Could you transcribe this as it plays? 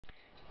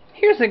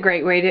Here's a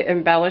great way to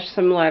embellish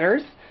some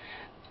letters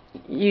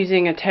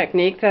using a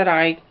technique that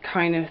I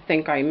kind of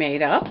think I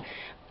made up.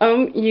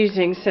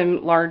 Using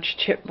some large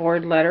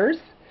chipboard letters,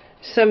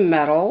 some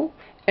metal,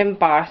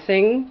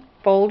 embossing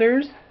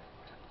folders,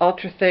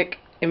 ultra thick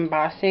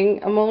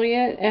embossing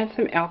emollient, and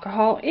some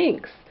alcohol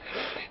inks.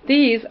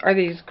 These are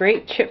these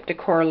great chip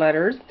decor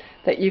letters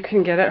that you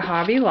can get at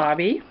Hobby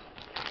Lobby,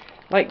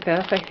 like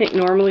this. I think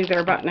normally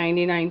they're about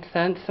 99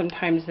 cents.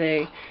 Sometimes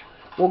they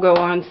will go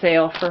on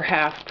sale for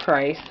half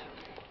price.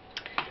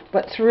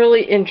 What's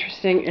really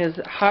interesting is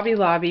Hobby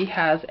Lobby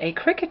has a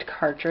Cricut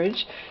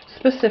cartridge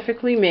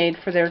specifically made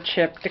for their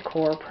chip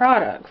decor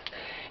products,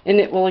 and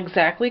it will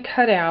exactly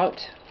cut out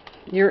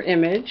your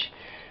image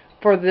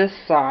for this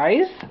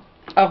size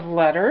of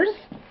letters.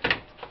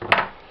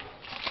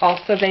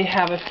 Also, they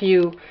have a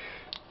few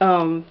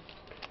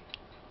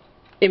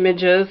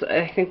images.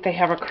 I think they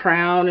have a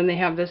crown, and they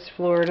have this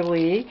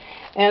fleur-de-lis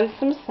and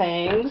some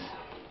sayings,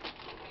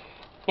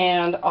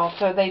 and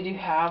also they do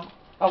have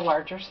a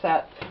larger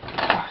set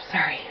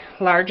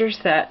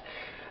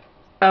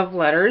of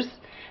letters,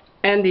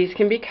 and these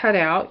can be cut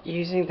out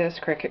using this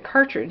Cricut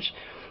cartridge.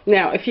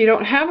 Now, if you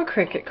don't have a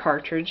Cricut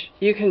cartridge,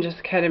 you can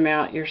just cut them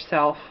out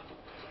yourself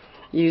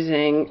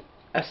using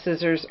a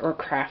scissors or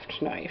craft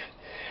knife.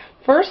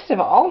 First of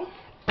all,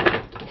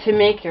 to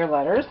make your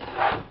letters,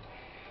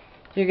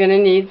 you're going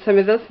to need some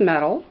of this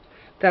metal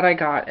that I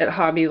got at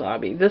Hobby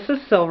Lobby. This is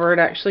silver. It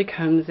actually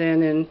comes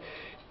in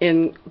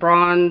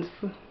bronze,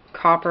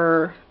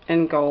 copper,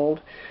 and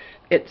gold.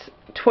 It's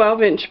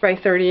 12-inch by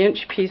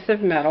 30-inch piece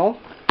of metal,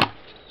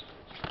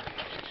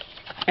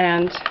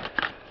 and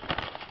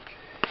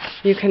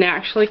you can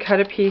actually cut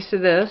a piece of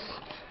this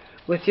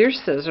with your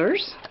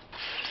scissors.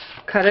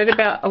 Cut it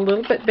about a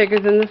little bit bigger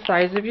than the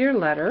size of your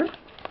letter.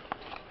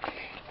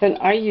 Then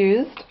I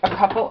used a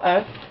couple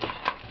of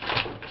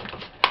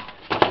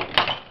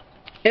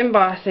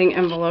embossing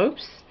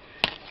envelopes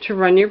to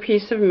run your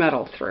piece of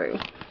metal through.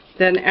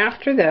 Then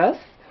after this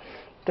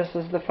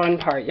is the fun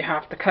part. You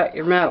have to cut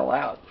your metal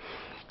out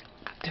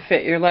to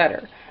fit your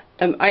letter.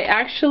 I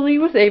actually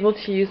was able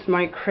to use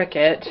my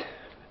Cricut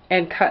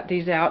and cut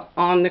these out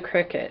on the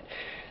Cricut.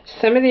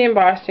 Some of the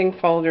embossing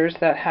folders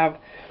that have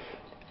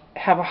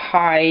a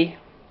high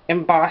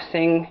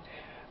embossing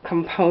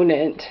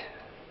component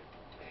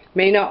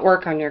may not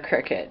work on your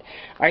Cricut.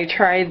 I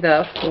tried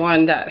this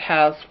one that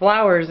has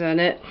flowers in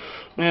it,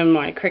 and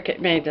my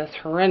Cricut made this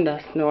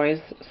horrendous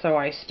noise, so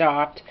I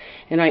stopped,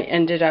 and I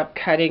ended up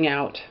cutting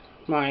out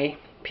my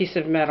piece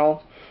of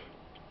metal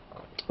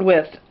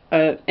with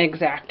an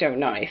X-Acto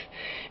knife.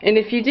 And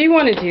if you do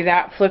want to do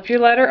that, flip your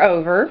letter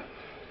over,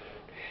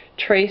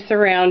 trace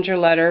around your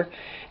letter,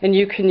 and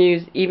you can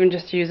even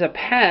just use a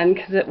pen,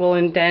 because it will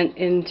indent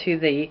into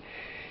the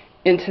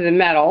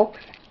metal,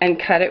 and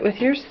cut it with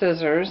your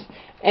scissors.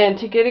 And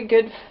to get a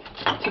good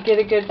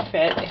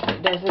fit, if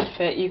it doesn't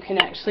fit, you can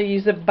actually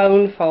use a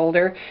bone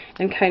folder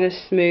and kind of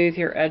smooth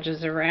your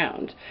edges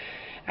around.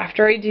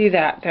 After I do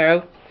that,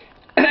 though,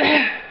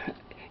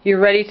 you're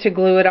ready to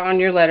glue it on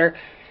your letter,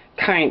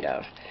 kind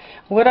of.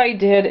 What I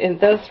did in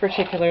this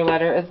particular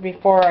letter is,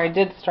 before I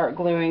did start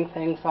gluing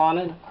things on,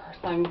 and of course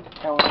I'm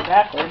going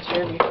backwards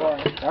here before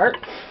I start,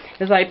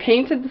 is I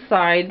painted the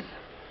sides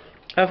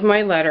of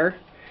my letter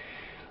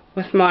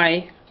with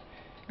my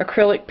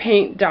acrylic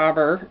paint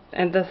dauber,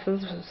 and this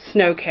is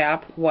Snow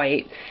Cap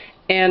white,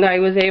 and I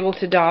was able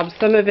to daub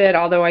some of it,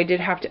 although I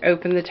did have to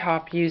open the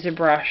top, use a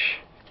brush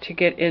to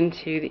get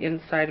into the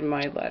inside of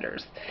my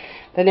letters.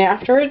 Then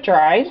after it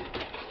dried,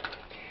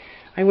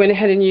 I went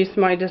ahead and used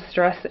my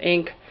Distress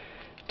Ink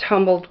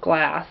tumbled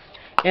glass,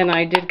 and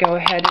I did go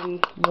ahead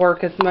and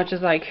work as much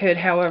as I could.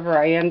 However,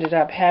 I ended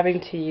up having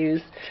to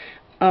use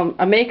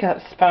a makeup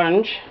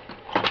sponge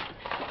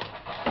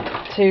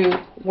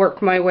to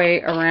work my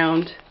way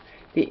around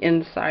the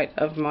inside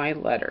of my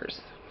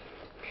letters.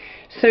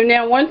 So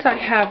now, once I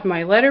have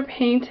my letter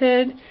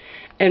painted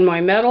and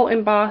my metal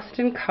embossed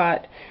and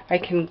cut, I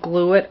can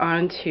glue it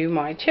onto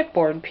my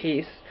chipboard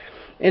piece.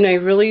 And I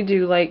really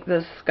do like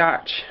this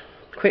Scotch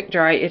quick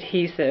dry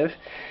adhesive.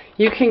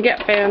 You can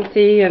get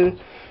fancy and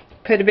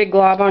put a big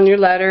glob on your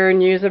letter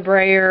and use a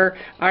brayer.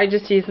 I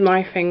just use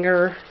my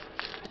finger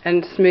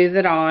and smooth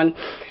it on,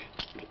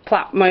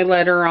 plop my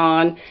letter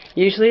on.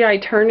 Usually I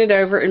turn it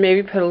over and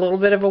maybe put a little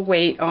bit of a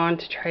weight on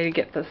to try to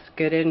get this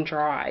good and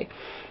dry.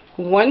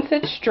 Once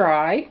it's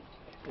dry,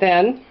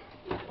 then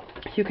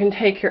you can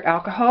take your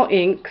alcohol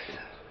inks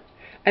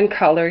and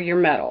color your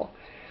metal.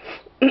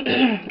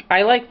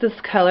 I like this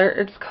color.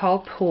 It's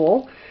called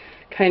Pool.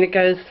 Kind of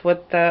goes with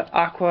the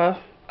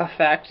aqua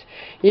effect.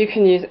 You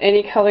can use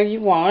any color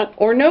you want,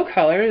 or no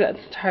color. That's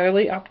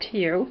entirely up to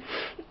you.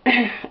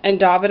 And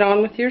daub it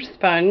on with your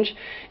sponge.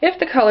 If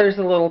the color is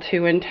a little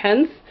too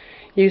intense,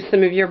 use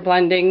some of your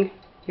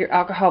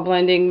alcohol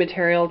blending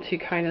material to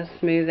kind of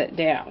smooth it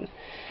down.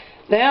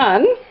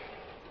 Then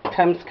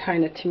comes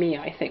kind of, to me,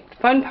 I think, the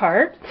fun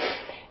part,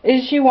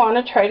 is you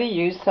want to try to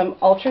use some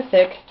ultra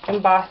thick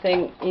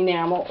embossing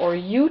enamel, or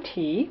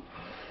UTEE,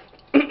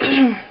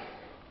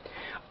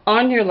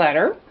 on your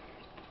letter.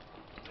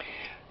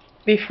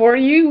 before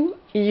you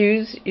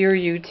use your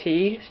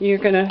UTEE, you're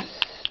going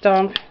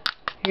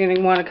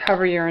to want to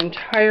cover your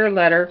entire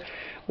letter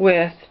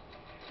with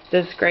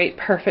this great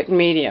perfect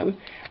medium.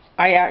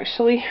 I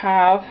actually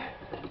have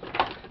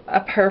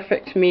a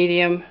perfect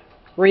medium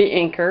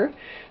re-inker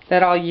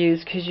that I'll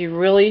use because you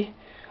really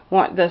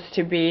want this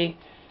to be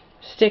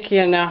sticky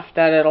enough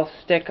that it'll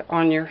stick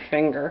on your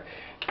finger.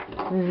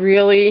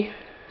 Really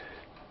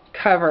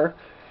cover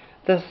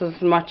this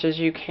as much as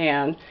you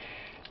can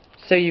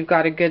so you've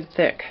got a good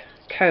thick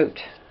coat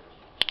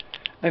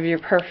of your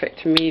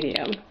perfect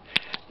medium.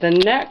 The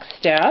next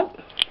step,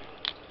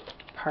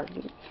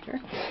 pardon me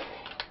here,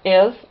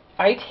 is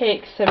I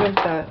take some of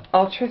the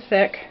ultra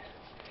thick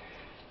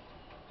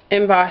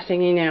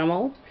embossing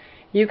enamel.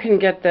 You can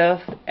get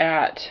this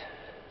at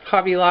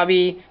Hobby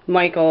Lobby,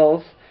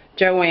 Michael's,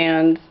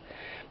 Joann's,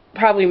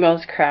 probably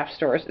most craft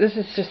stores. This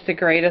is just the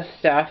greatest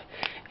stuff,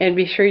 and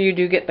be sure you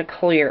do get the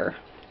clear.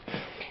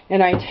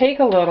 And I take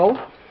a little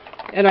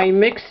and I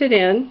mix it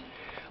in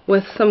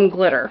with some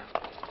glitter,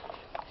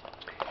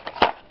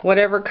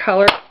 whatever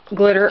color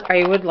glitter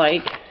I would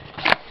like.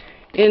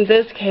 In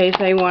this case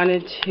I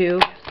wanted to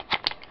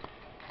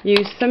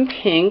use some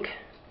pink,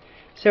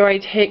 so I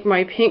take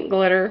my pink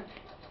glitter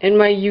and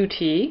my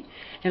UTEE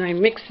and I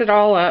mix it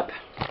all up,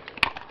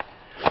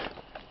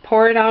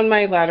 pour it on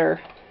my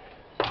letter,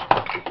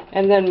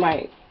 and then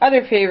my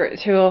other favorite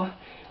tool,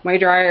 my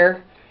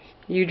dryer,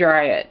 you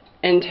dry it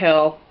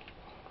until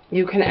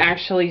you can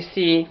actually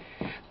see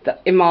the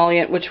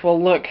emollient, which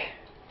will look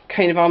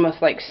kind of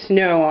almost like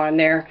snow on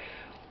there,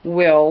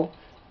 will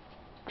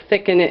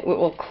thicken it, it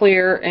will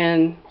clear,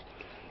 and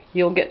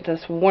you'll get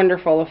this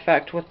wonderful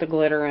effect with the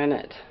glitter in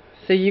it.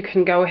 So you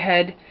can go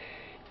ahead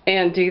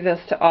and do this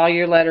to all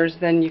your letters,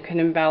 then you can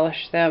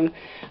embellish them.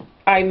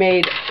 I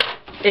made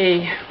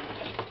a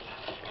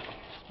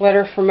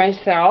letter for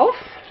myself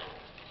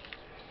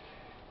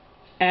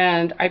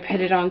and I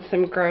put it on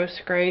some gross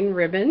grain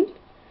ribbon.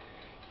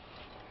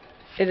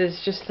 It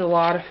is just a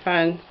lot of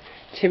fun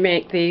to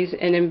make these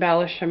and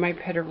embellish them. I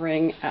put a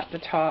ring at the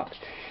top.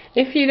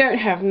 If you don't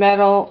have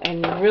metal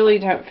and you really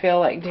don't feel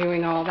like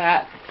doing all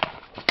that,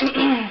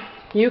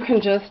 you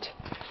can just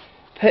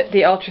put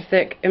the ultra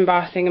thick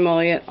embossing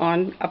emollient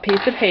on a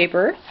piece of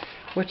paper,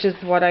 which is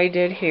what I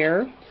did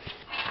here.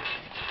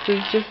 This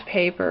is just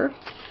paper,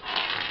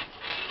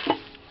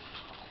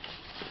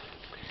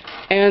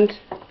 and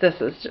this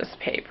is just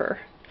paper.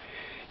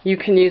 You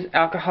can use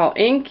alcohol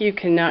ink, you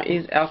cannot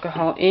use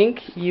alcohol ink,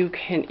 you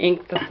can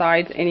ink the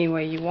sides any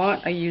way you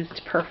want. I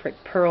used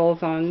Perfect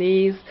Pearls on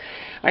these.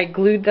 I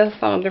glued this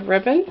on the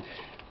ribbon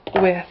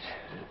with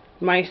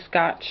my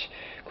Scotch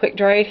quick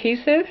dry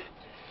adhesive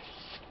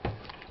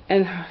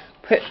and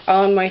put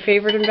on my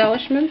favorite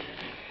embellishments,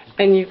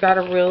 and you've got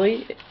a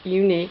really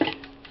unique,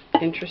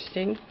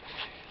 interesting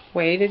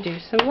way to do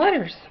some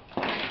letters.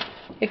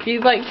 If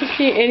you'd like to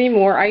see any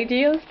more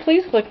ideas,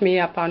 please look me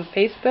up on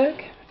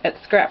Facebook at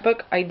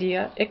Scrapbook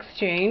Idea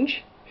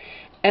Exchange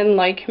and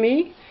like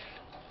me.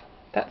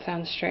 That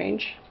sounds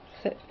strange.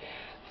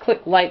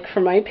 Click like for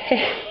my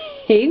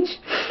page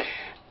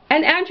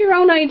and add your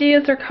own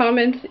ideas or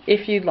comments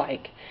if you'd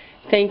like.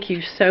 Thank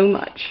you so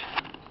much.